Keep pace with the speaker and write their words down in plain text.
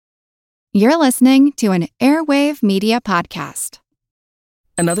You're listening to an Airwave Media Podcast.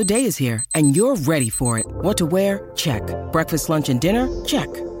 Another day is here, and you're ready for it. What to wear? Check. Breakfast, lunch, and dinner? Check.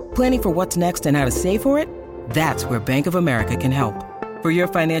 Planning for what's next and how to save for it? That's where Bank of America can help. For your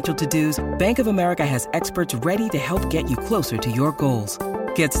financial to-dos, Bank of America has experts ready to help get you closer to your goals.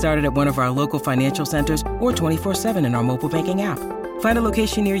 Get started at one of our local financial centers or 24/7 in our mobile banking app. Find a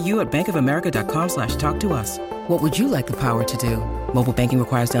location near you at bankofamerica.com/talktous. What would you like the power to do? Mobile banking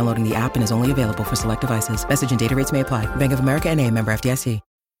requires downloading the app and is only available for select devices. Message and data rates may apply. Bank of America N.A., member FDIC.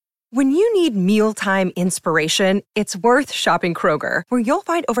 When you need mealtime inspiration, it's worth shopping Kroger, where you'll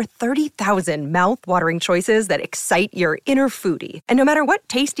find over 30,000 mouth-watering choices that excite your inner foodie. And no matter what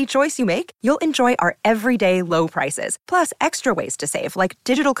tasty choice you make, you'll enjoy our everyday low prices, plus extra ways to save, like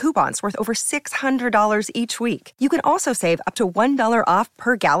digital coupons worth over $600 each week. You can also save up to $1 off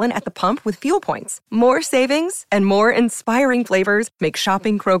per gallon at the pump with fuel points. More savings and more inspiring flavors make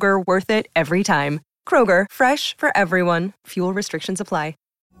shopping Kroger worth it every time. Kroger, fresh for everyone. Fuel restrictions apply.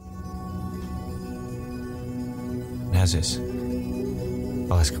 How's this?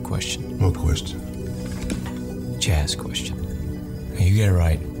 I'll ask a question. What question? Jazz question. Now you get it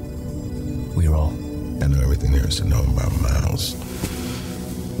right. We roll. I know everything there is to know about Miles.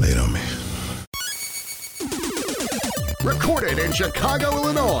 Lay it on me. Recorded in Chicago,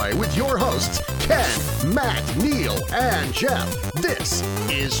 Illinois, with your hosts, Ken, Matt, Neil, and Jeff. This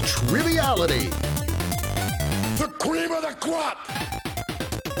is Triviality. The cream of the crop!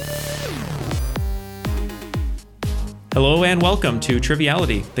 Hello and welcome to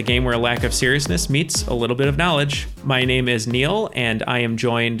Triviality, the game where a lack of seriousness meets a little bit of knowledge. My name is Neil, and I am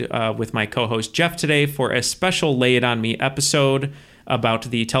joined with my co-host Jeff today for a special Lay It On Me episode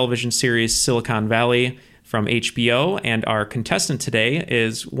about the television series Silicon Valley from HBO. And our contestant today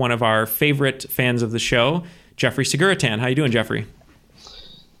is one of our favorite fans of the show, Jeffrey Seguritan. How you doing, Jeffrey?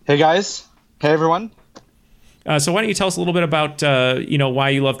 Hey, guys. Hey, everyone. So why don't you tell us a little bit about, why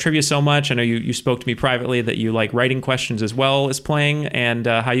you love trivia so much? I know you spoke to me privately that you like writing questions as well as playing, and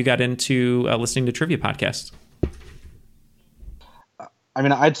how you got into listening to trivia podcasts. I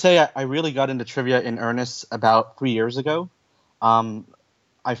mean, I'd say I really got into trivia in earnest about 3 years ago.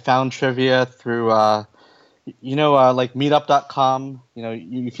 I found trivia through, like meetup.com.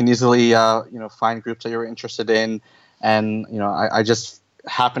 You can easily, find groups that you're interested in. And, I just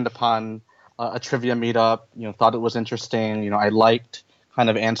happened upon a trivia meetup, thought it was interesting. I liked kind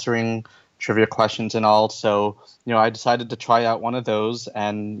of answering trivia questions and all. So, I decided to try out one of those.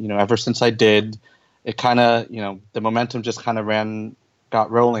 And, ever since I did, it kind of, the momentum just kind of got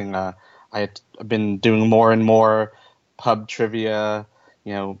rolling. I had been doing more and more pub trivia,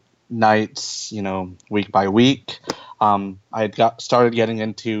 nights, week by week. I had started getting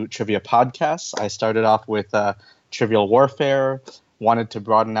into trivia podcasts. I started off with Trivial Warfare, wanted to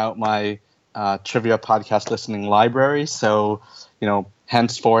broaden out my trivia podcast listening library. So,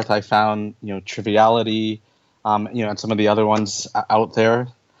 henceforth I found, Triviality, and some of the other ones out there.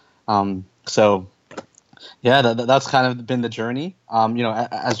 That's kind of been the journey.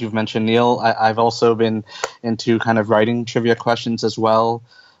 As you've mentioned, Neil, I've also been into kind of writing trivia questions as well.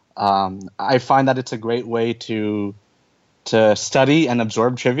 I find that it's a great way to study and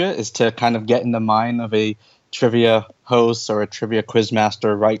absorb trivia is to kind of get in the mind of a trivia host or a trivia quiz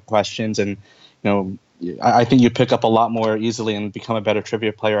master, write questions, and I think you pick up a lot more easily and become a better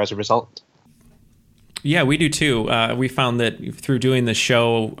trivia player as a result. Yeah, we do too. We found that through doing the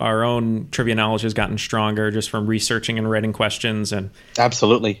show, our own trivia knowledge has gotten stronger just from researching and writing questions. And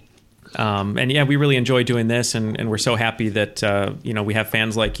absolutely. We really enjoy doing this, and we're so happy that we have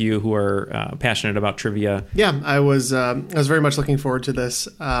fans like you who are passionate about trivia. Yeah, I was very much looking forward to this.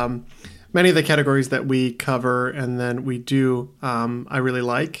 Many of the categories that we cover and then we do, I really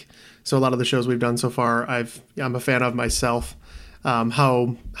like. So a lot of the shows we've done so far, I'm a fan of myself.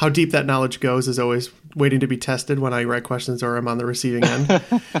 How deep that knowledge goes is always waiting to be tested when I write questions or I'm on the receiving end.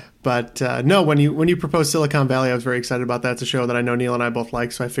 But no, when you proposed Silicon Valley, I was very excited about that. It's a show that I know Neil and I both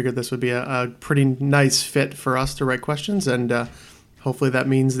like, so I figured this would be a pretty nice fit for us to write questions, and hopefully that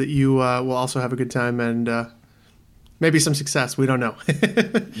means that you will also have a good time and maybe some success. We don't know.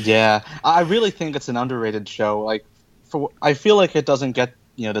 Yeah, I really think it's an underrated show. I feel like it doesn't get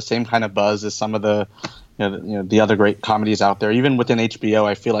the same kind of buzz as some of the the other great comedies out there. Even within HBO,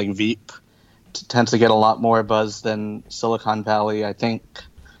 I feel like Veep tends to get a lot more buzz than Silicon Valley. I think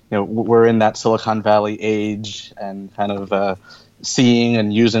we're in that Silicon Valley age and kind of seeing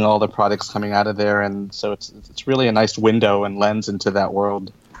and using all the products coming out of there, and so it's really a nice window and lens into that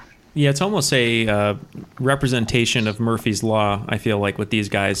world. Yeah, it's almost a representation of Murphy's Law, I feel like, with these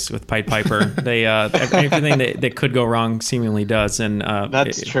guys, with Pied Piper. They everything that could go wrong seemingly does, and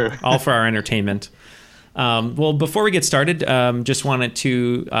that's true. All for our entertainment. Well, before we get started, just wanted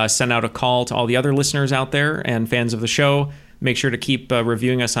to send out a call to all the other listeners out there and fans of the show. Make sure to keep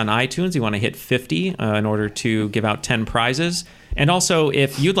reviewing us on iTunes. You want to hit 50 in order to give out 10 prizes. And also,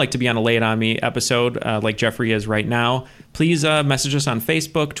 if you'd like to be on a Lay It On Me episode like Jeffrey is right now, please message us on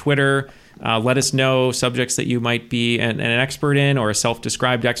Facebook, Twitter. Let us know subjects that you might be an expert in or a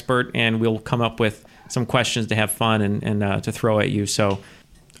self-described expert, and we'll come up with some questions to have fun and to throw at you. So,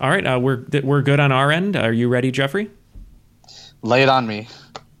 all right, we're good on our end. Are you ready, Jeffrey? Lay it on me.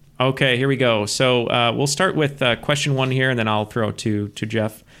 Okay, here we go. So we'll start with question 1 here, and then I'll throw it to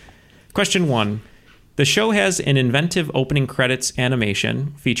Jeff. Question 1. The show has an inventive opening credits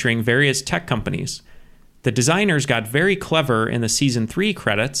animation featuring various tech companies. The designers got very clever in the Season 3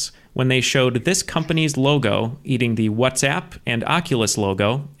 credits when they showed this company's logo eating the WhatsApp and Oculus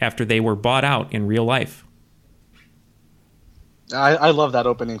logo after they were bought out in real life. I love that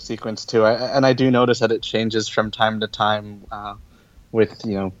opening sequence, too. And I do notice that it changes from time to time with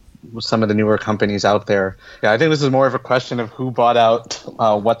some of the newer companies out there. Yeah, I think this is more of a question of who bought out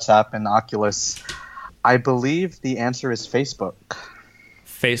WhatsApp and Oculus. I believe the answer is Facebook.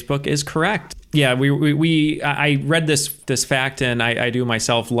 Facebook is correct. Yeah, I read this fact, and I do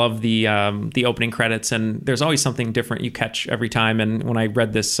myself love the opening credits, and there's always something different you catch every time. And when I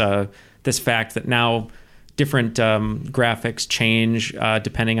read this fact that now different graphics change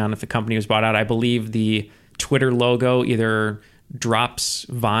depending on if the company was bought out, I believe the Twitter logo either drops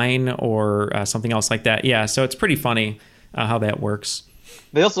Vine or something else like that. Yeah, so it's pretty funny how that works.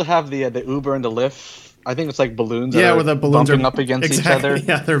 They also have the Uber and the Lyft. I think it's like balloons. Yeah, where the balloons bumping are up against each exactly, other.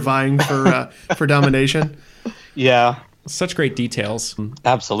 Yeah, they're vying for domination. Yeah, such great details.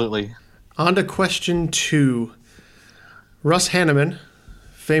 Absolutely. On to question 2. Russ Hanneman,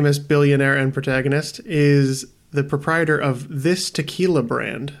 famous billionaire and protagonist, is the proprietor of this tequila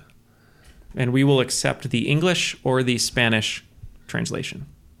brand. And we will accept the English or the Spanish translation.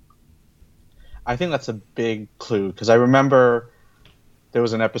 I think that's a big clue, because I remember there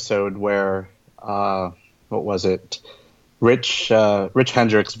was an episode where what was it? Rich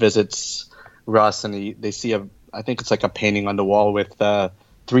Hendricks visits Russ, and they see I think it's like a painting on the wall with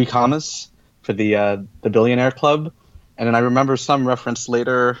 3 commas for the Billionaire Club, and then I remember some reference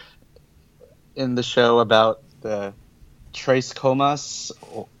later in the show about the Tres Comas,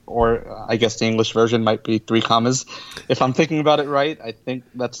 or I guess the English version might be 3 commas. If I'm thinking about it right, I think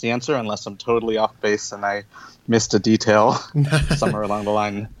that's the answer, unless I'm totally off base and I missed a detail somewhere along the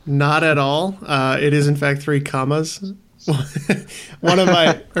line. Not at all. It is in fact 3 commas.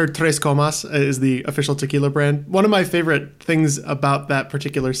 Tres Comas is the official tequila brand. One of my favorite things about that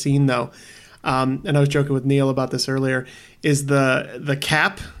particular scene, though, and I was joking with Neil about this earlier, is the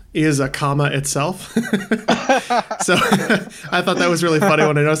cap is a comma itself. So I thought that was really funny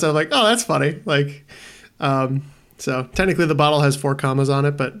when I noticed. I was like, oh, that's funny. Like, so technically the bottle has 4 commas on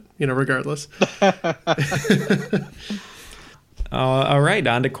it, but regardless. All right,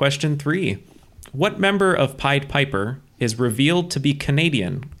 on to question 3. What member of Pied Piper is revealed to be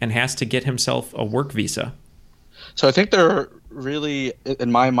Canadian and has to get himself a work visa? So I think there are really,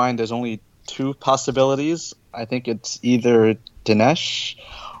 in my mind, there's only 2 possibilities. I think it's either Dinesh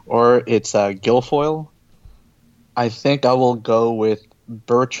or it's Guilfoyle. I think I will go with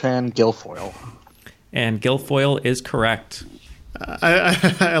Bertrand Guilfoyle. And Guilfoyle is correct.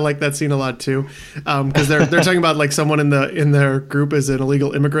 I like that scene a lot too, because they're talking about like someone in their group is an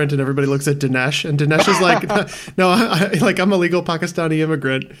illegal immigrant, and everybody looks at Dinesh, and Dinesh is like, no, I'm a legal Pakistani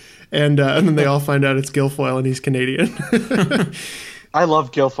immigrant, and then they all find out it's Guilfoyle and he's Canadian. I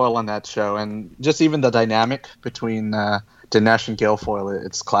love Guilfoyle on that show, and just even the dynamic between Dinesh and Guilfoyle,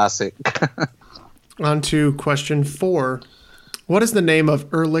 it's classic. On to question 4. What is the name of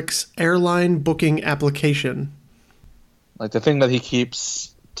Ehrlich's airline booking application? Like, the thing that he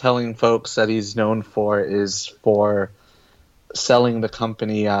keeps telling folks that he's known for is for selling the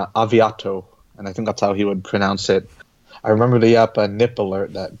company Aviato, and I think that's how he would pronounce it. I remember the nip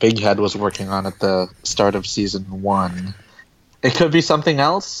alert that Big Head was working on at the start of season 1. It could be something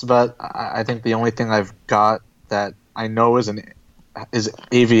else, but I think the only thing I've got that I know is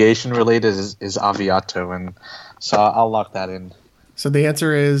aviation related is Aviato, and so I'll lock that in. So the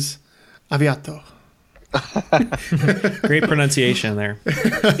answer is Aviato. Great pronunciation there.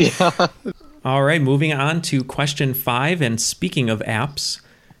 Yeah. All right, moving on to question 5. And speaking of apps,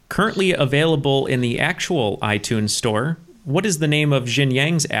 currently available in the actual iTunes store, what is the name of Jin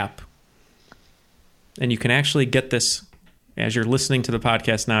Yang's app? And you can actually get this as you're listening to the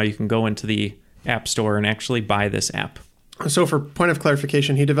podcast now, you can go into the App Store and actually buy this app. So for point of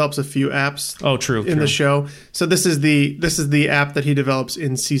clarification, he develops a few apps. Oh, true. In the show. So this is the app that he develops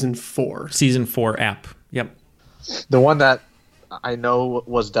in season 4. Season 4 app. Yep. The one that I know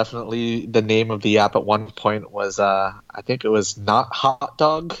was definitely the name of the app at one point was I think it was Not Hot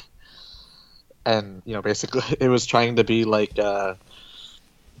Dog, and basically it was trying to be like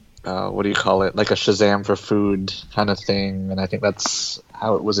what do you call it? Like a Shazam for food kind of thing, and I think that's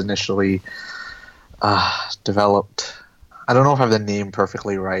how it was initially developed. I don't know if I have the name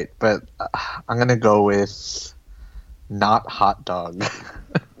perfectly right, but I'm going to go with Not Hot Dog.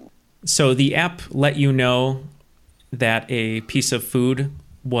 So the app let you know that a piece of food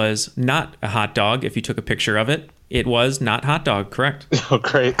was not a hot dog if you took a picture of it. It was not hot dog, correct? Oh,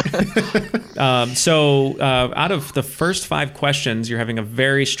 great. So out of the first 5 questions, you're having a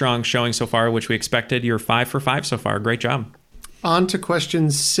very strong showing so far, which we expected. You're 5 for 5 so far. Great job. On to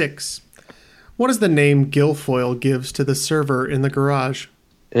question 6. What is the name Guilfoyle gives to the server in the garage?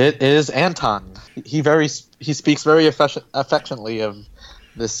 It is Anton. He speaks very affectionately of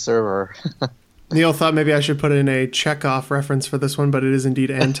this server. Neil thought maybe I should put in a Chekhov reference for this one, but it is indeed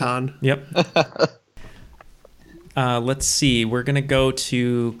Anton. Yep. Let's see. We're going to go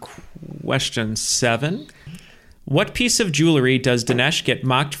to question 7. What piece of jewelry does Dinesh get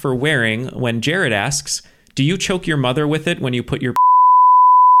mocked for wearing when Jared asks, do you choke your mother with it when you put your...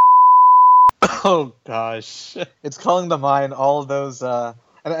 Oh, gosh. It's calling to mind all of those... and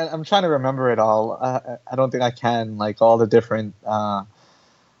I'm trying to remember it all. I don't think I can, like all the different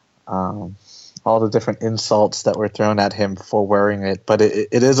insults that were thrown at him for wearing it. But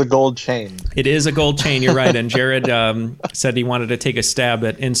it is a gold chain. It is a gold chain, you're right. And Jared said he wanted to take a stab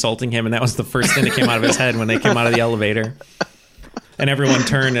at insulting him, and that was the first thing that came out of his head when they came out of the elevator. And everyone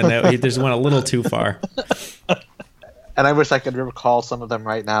turned, and he just went a little too far. And I wish I could recall some of them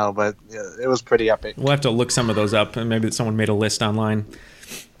right now, but it was pretty epic. We'll have to look some of those up, and maybe someone made a list online.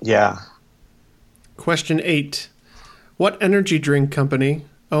 Yeah. Question 8. What energy drink company,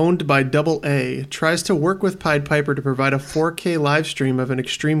 owned by Double A, tries to work with Pied Piper to provide a 4K live stream of an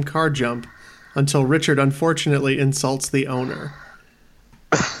extreme car jump until Richard unfortunately insults the owner?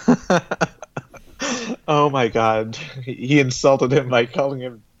 Oh my God. He insulted him by calling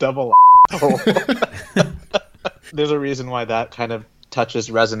him Double A. There's a reason why that kind of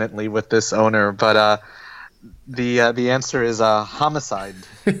touches resonantly with this owner, but the answer is Homicide.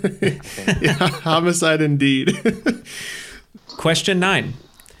 Yeah, Homicide indeed. Question 9.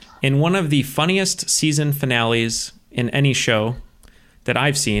 In one of the funniest season finales in any show that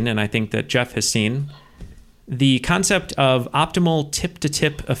I've seen, and I think that Jeff has seen, the concept of optimal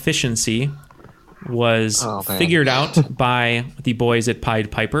tip-to-tip efficiency was figured out by the boys at Pied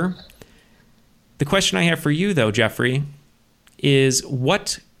Piper. The question I have for you, though, Jeffrey, is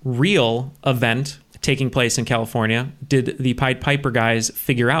what real event taking place in California did the Pied Piper guys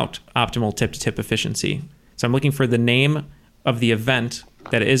figure out optimal tip-to-tip efficiency? So I'm looking for the name of the event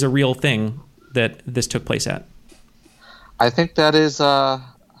that is a real thing that this took place at. I think that is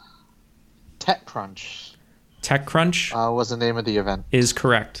TechCrunch. TechCrunch was the name of the event. Is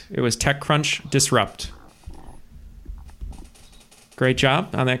correct. It was TechCrunch Disrupt. Great job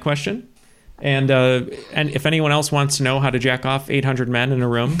on that question. And if anyone else wants to know how to jack off 800 men in a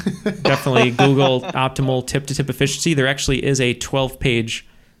room, definitely Google optimal tip-to-tip efficiency. There actually is a 12-page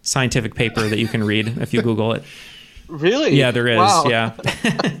scientific paper that you can read if you Google it. Really? Yeah, there is. Wow. Yeah.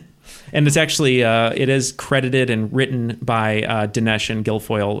 And it's actually, it is credited and written by Dinesh and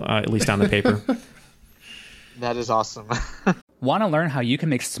Guilfoyle, at least on the paper. That is awesome. Want to learn how you can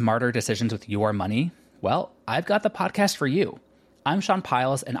make smarter decisions with your money? Well, I've got the podcast for you. I'm Sean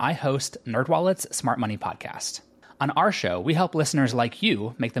Piles, and I host NerdWallet's Smart Money Podcast. On our show, we help listeners like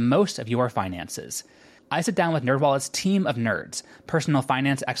you make the most of your finances. I sit down with NerdWallet's team of nerds, personal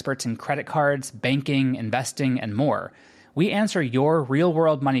finance experts in credit cards, banking, investing, and more. We answer your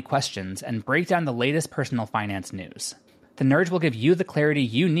real-world money questions and break down the latest personal finance news. The nerds will give you the clarity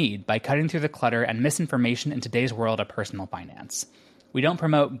you need by cutting through the clutter and misinformation in today's world of personal finance. We don't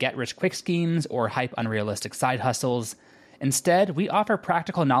promote get-rich-quick schemes or hype unrealistic side hustles. Instead, we offer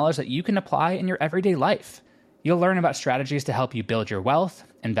practical knowledge that you can apply in your everyday life. You'll learn about strategies to help you build your wealth,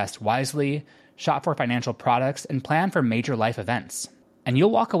 invest wisely, shop for financial products, and plan for major life events. And you'll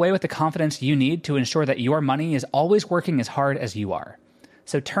walk away with the confidence you need to ensure that your money is always working as hard as you are.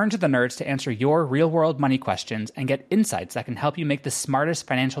 So turn to the nerds to answer your real-world money questions and get insights that can help you make the smartest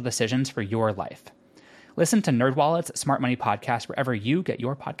financial decisions for your life. Listen to NerdWallet's Smart Money Podcast wherever you get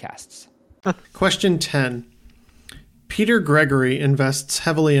your podcasts. Question 10. Peter Gregory invests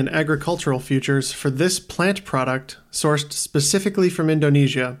heavily in agricultural futures for this plant product sourced specifically from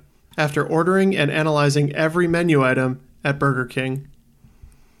Indonesia after ordering and analyzing every menu item at Burger King.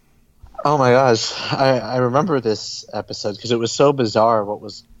 Oh my gosh, I remember this episode because it was so bizarre what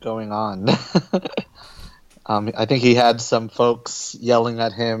was going on. I think he had some folks yelling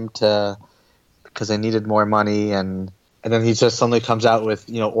at him because they needed more money, and then he just suddenly comes out with,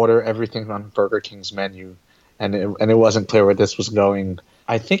 order everything on Burger King's menu, and it wasn't clear where this was going.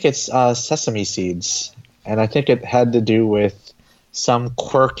 I think it's sesame seeds, and I think it had to do with some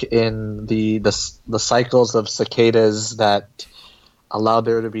quirk in the cycles of cicadas that allowed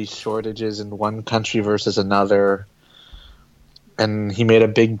there to be shortages in one country versus another. And he made a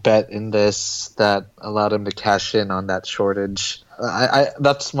big bet in this that allowed him to cash in on that shortage.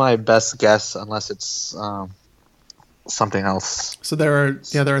 That's my best guess, unless it's something else. So there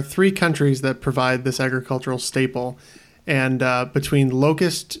are 3 countries that provide this agricultural staple, and between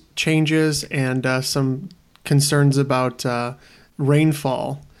locust changes and some concerns about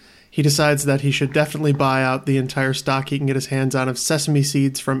rainfall, he decides that he should definitely buy out the entire stock he can get his hands on of sesame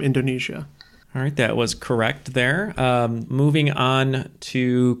seeds from Indonesia. All right, that was correct there. Moving on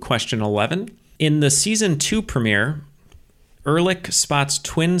to question 11. In the season 2 premiere, Ehrlich spots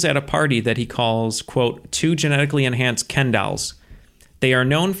twins at a party that he calls, quote, 2 genetically enhanced Ken dolls. They are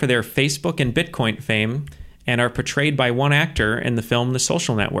known for their Facebook and Bitcoin fame and are portrayed by one actor in the film The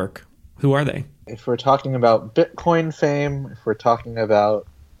Social Network. Who are they? If we're talking about Bitcoin fame, if we're talking about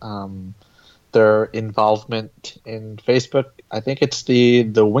their involvement in Facebook, I think it's the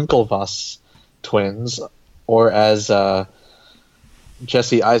Winklevoss twins, or as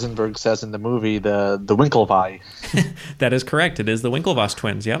Jesse Eisenberg says in the movie, the Winklevi. That is correct. It is the Winklevoss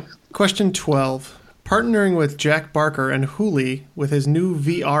twins, yep. Question 12. Partnering with Jack Barker and Hooli with his new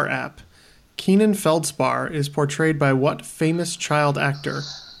VR app, Keenan Feldspar is portrayed by what famous child actor?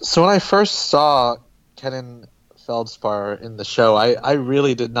 So when I first saw Keenan Feldspar in the show, I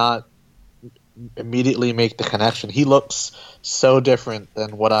really did not immediately make the connection. He looks so different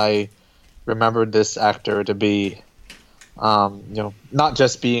than what I remembered this actor to be. Not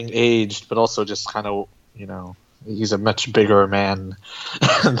just being aged, but also just kind of, he's a much bigger man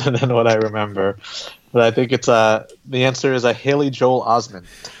than what I remember. But I think it's the answer is a Haley Joel Osment.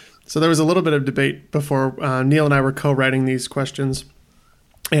 So there was a little bit of debate before Neil and I were co-writing these questions,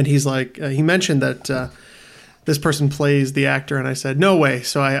 and he's like, he mentioned that this person plays the actor, and I said, no way.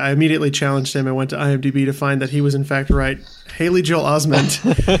 So I immediately challenged him and went to IMDb to find that he was in fact right. Haley Joel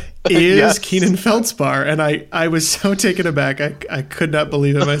Osment is yes. Keenan Feldspar, and I was so taken aback. I could not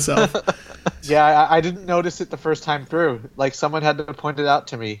believe it myself. Yeah, I didn't notice it the first time through. Like, someone had to point it out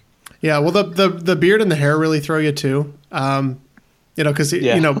to me. Yeah, well, the beard and the hair really throw you too. Because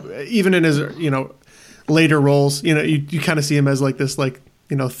even in his later roles, you kind of see him as like this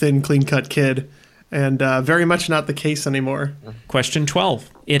thin, clean cut kid. And very much not the case anymore. Question 12.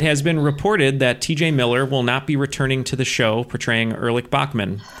 It has been reported that TJ Miller will not be returning to the show portraying Ehrlich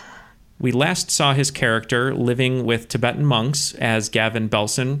Bachman. We last saw his character living with Tibetan monks as Gavin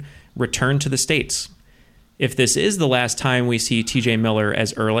Belson return to the States. If this is the last time we see TJ Miller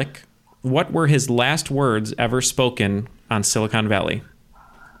as Ehrlich, what were his last words ever spoken on Silicon Valley?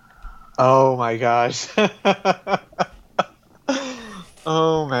 Oh my gosh.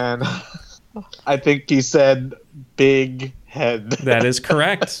 Oh man. I think he said big head. That is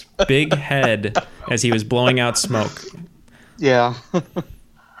correct. Big head, as he was blowing out smoke. Yeah.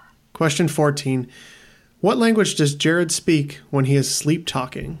 Question 14. What language does Jared speak when he is sleep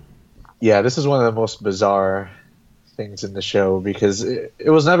talking? Yeah, this is one of the most bizarre things in the show because it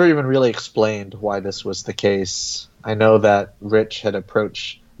was never even really explained why this was the case. I know that Rich had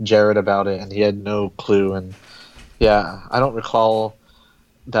approached Jared about it and he had no clue. And yeah, I don't recall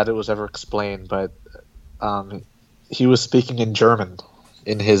that it was ever explained, but he was speaking in German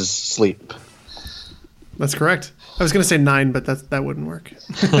in his sleep. That's correct. I was going to say 9, but that wouldn't work.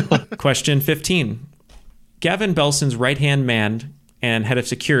 Question 15. Gavin Belson's right-hand man and head of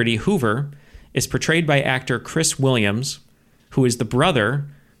security, Hoover, is portrayed by actor Chris Williams, who is the brother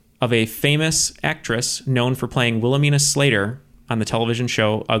of a famous actress known for playing Wilhelmina Slater on the television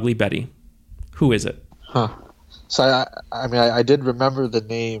show Ugly Betty. Who is it? Huh. So, I did remember the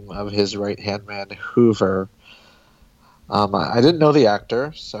name of his right-hand man, Hoover. I didn't know the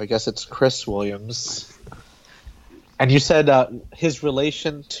actor, so I guess it's Chris Williams. And you said his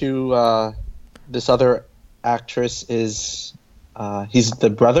relation to this other actress is he's the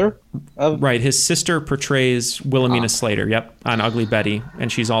brother of? Right, his sister portrays Wilhelmina Slater, yep, on Ugly Betty.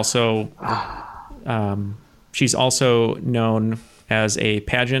 And she's also known as a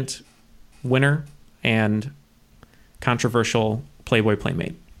pageant winner and controversial Playboy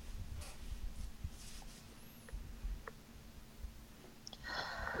playmate?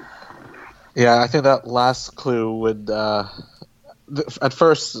 Yeah, I think that last clue would. At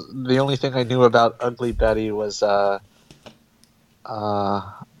first, the only thing I knew about Ugly Betty was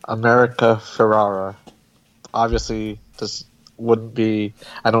America Ferrara. Obviously, this wouldn't be.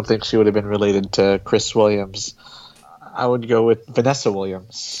 I don't think she would have been related to Chris Williams. I would go with Vanessa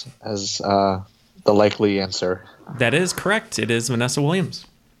Williams as the likely answer. That is correct. It is Vanessa Williams.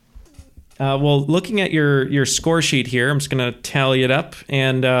 Well, looking at your score sheet here, I'm just going to tally it up.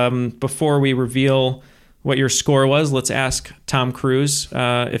 And before we reveal what your score was, let's ask Tom Cruise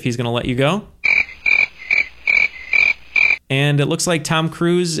if he's going to let you go. And it looks like Tom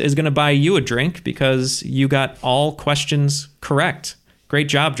Cruise is going to buy you a drink because you got all questions correct. Great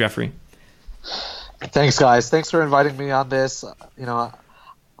job, Jeffrey. Thanks, guys. Thanks for inviting me on this.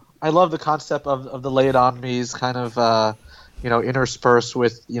 I love the concept of the Lay It On Me's kind of, interspersed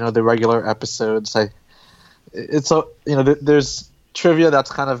with, the regular episodes. There's trivia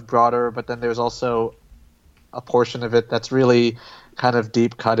that's kind of broader, but then there's also a portion of it that's really kind of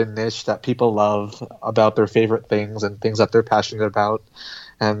deep cut and niche that people love about their favorite things and things that they're passionate about.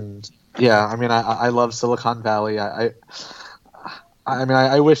 And yeah, I love Silicon Valley. I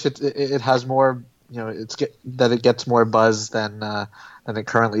wish it has more, that it gets more buzz than it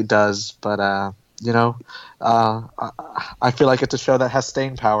currently does. But I feel like it's a show that has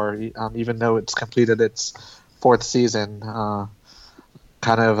staying power, even though it's completed its 4th season.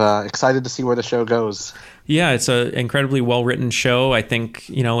 Kind of excited to see where the show goes. Yeah, it's an incredibly well-written show. I think,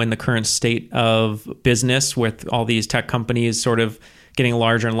 in the current state of business with all these tech companies sort of getting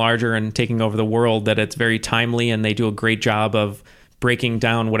larger and larger and taking over the world, that it's very timely, and they do a great job of breaking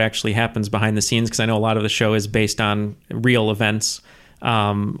down what actually happens behind the scenes, because I know a lot of the show is based on real events,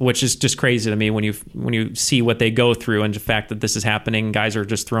 which is just crazy to me when you see what they go through, and the fact that this is happening. Guys are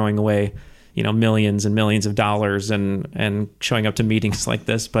just throwing away millions and millions of dollars and showing up to meetings like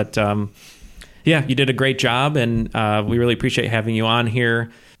this. But yeah, you did a great job, and we really appreciate having you on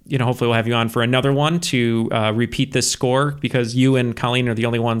here. Hopefully we'll have you on for another one to repeat this score, because you and Colleen are the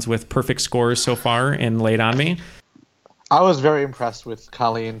only ones with perfect scores so far in Lay It On Me. I was very impressed with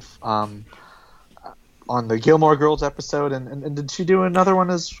Colleen on the Gilmore Girls episode, and did she do another one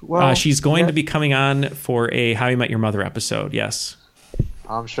as well? She's going to be coming on for a How You Met Your Mother episode, yes.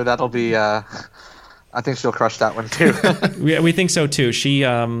 I'm sure that'll be. I think she'll crush that one too. we think so too. She,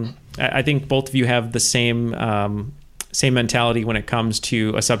 I think both of you have the same mentality when it comes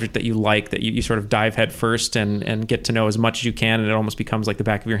to a subject that you like. That you sort of dive head first and get to know as much as you can, and it almost becomes like the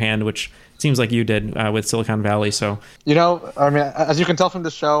back of your hand, which it seems like you did with Silicon Valley. So as you can tell from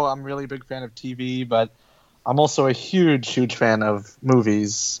the show, I'm really a big fan of TV, but I'm also a huge fan of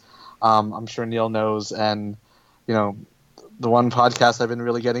movies. I'm sure Neil knows, and the one podcast I've been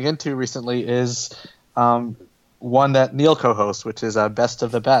really getting into recently is one that Neil co-hosts, which is Best of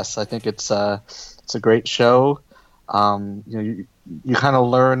the Best. I think it's a great show. You kind of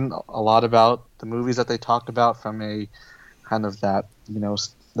learn a lot about the movies that they talk about from a kind of that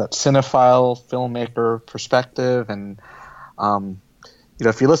that cinephile filmmaker perspective. And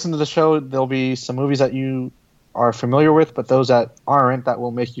if you listen to the show, there'll be some movies that you are familiar with, but those that aren't, that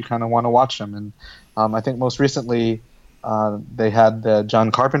will make you kind of want to watch them. And I think most recently, they had the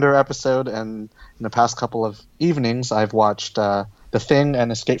John Carpenter episode, and in the past couple of evenings, I've watched The Thing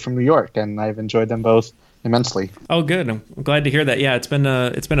and Escape from New York, and I've enjoyed them both immensely. Oh, good. I'm glad to hear that. Yeah, it's been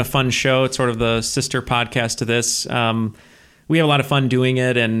a fun show. It's sort of the sister podcast to this. We have a lot of fun doing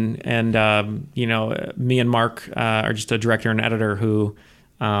it, and me and Mark are just a director and editor who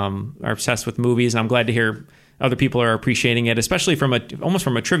are obsessed with movies, and I'm glad to hear other people are appreciating it, especially almost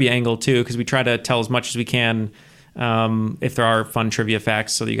from a trivia angle too, because we try to tell as much as we can. If there are fun trivia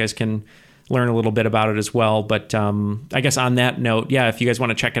facts, so that you guys can learn a little bit about it as well. But I guess on that note, yeah, if you guys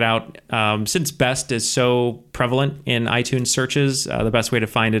want to check it out, since Best is so prevalent in iTunes searches, the best way to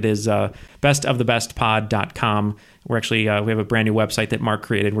find it is bestofthebestpod.com. We're actually we have a brand new website that Mark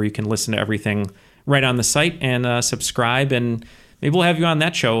created where you can listen to everything right on the site and subscribe. And maybe we'll have you on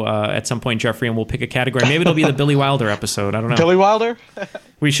that show at some point, Jeffrey, and we'll pick a category. Maybe it'll be the Billy Wilder episode. I don't know. Billy Wilder?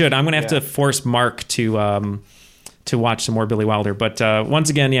 We should. I'm going to have to force Mark to watch some more Billy Wilder. But once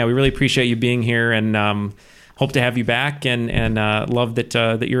again, yeah, we really appreciate you being here, and hope to have you back, and love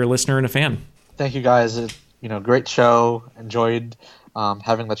that you're a listener and a fan. Thank you, guys. Great show. Enjoyed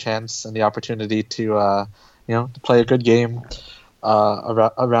having the chance and the opportunity to play a good game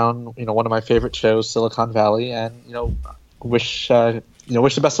around one of my favorite shows, Silicon Valley, and wish the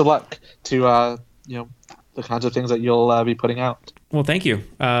best of luck to the kinds of things that you'll be putting out. Well, thank you.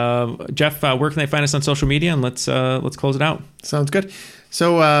 Jeff, where can they find us on social media? And let's close it out. Sounds good.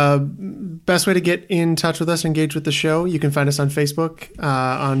 So best way to get in touch with us, engage with the show, you can find us on Facebook,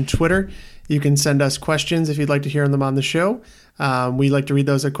 on Twitter. You can send us questions if you'd like to hear them on the show. We like to read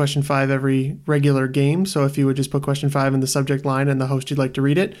those at question 5 every regular game. So if you would just put question 5 in the subject line and the host you'd like to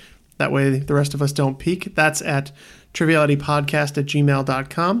read it, that way the rest of us don't peek. That's at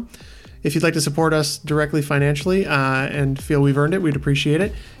trivialitypodcast@gmail.com. If you'd like to support us directly financially and feel we've earned it, we'd appreciate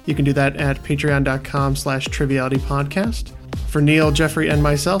it. You can do that at patreon.com/trivialitypodcast. For Neil, Jeffrey, and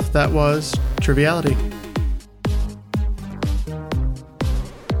myself, that was Triviality.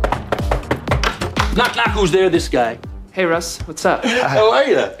 Knock, knock, who's there? This guy. Hey, Russ, what's up? How are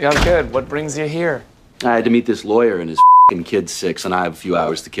you? Yeah, I'm good. What brings you here? I had to meet this lawyer and his kid's 6, and I have a few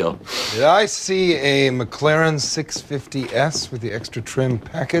hours to kill. Did I see a McLaren 650S with the extra trim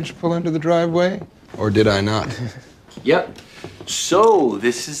package pull into the driveway? Or did I not? Yep. So,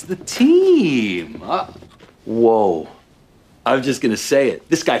 this is the team. Whoa. I was just gonna say it.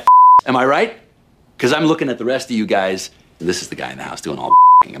 This guy am I right? Because I'm looking at the rest of you guys. This is the guy in the house doing all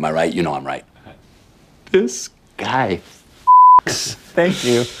the am I right? You know I'm right. This guy Thank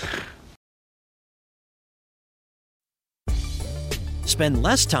you. Spend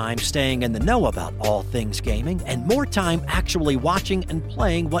less time staying in the know about all things gaming and more time actually watching and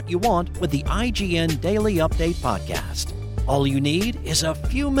playing what you want with the IGN Daily Update podcast. All you need is a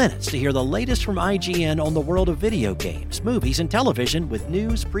few minutes to hear the latest from IGN on the world of video games, movies, and television with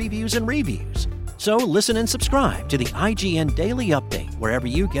news, previews, and reviews. So listen and subscribe to the IGN Daily Update wherever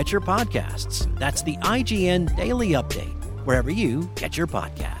you get your podcasts. That's the IGN Daily Update, wherever you get your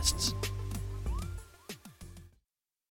podcasts.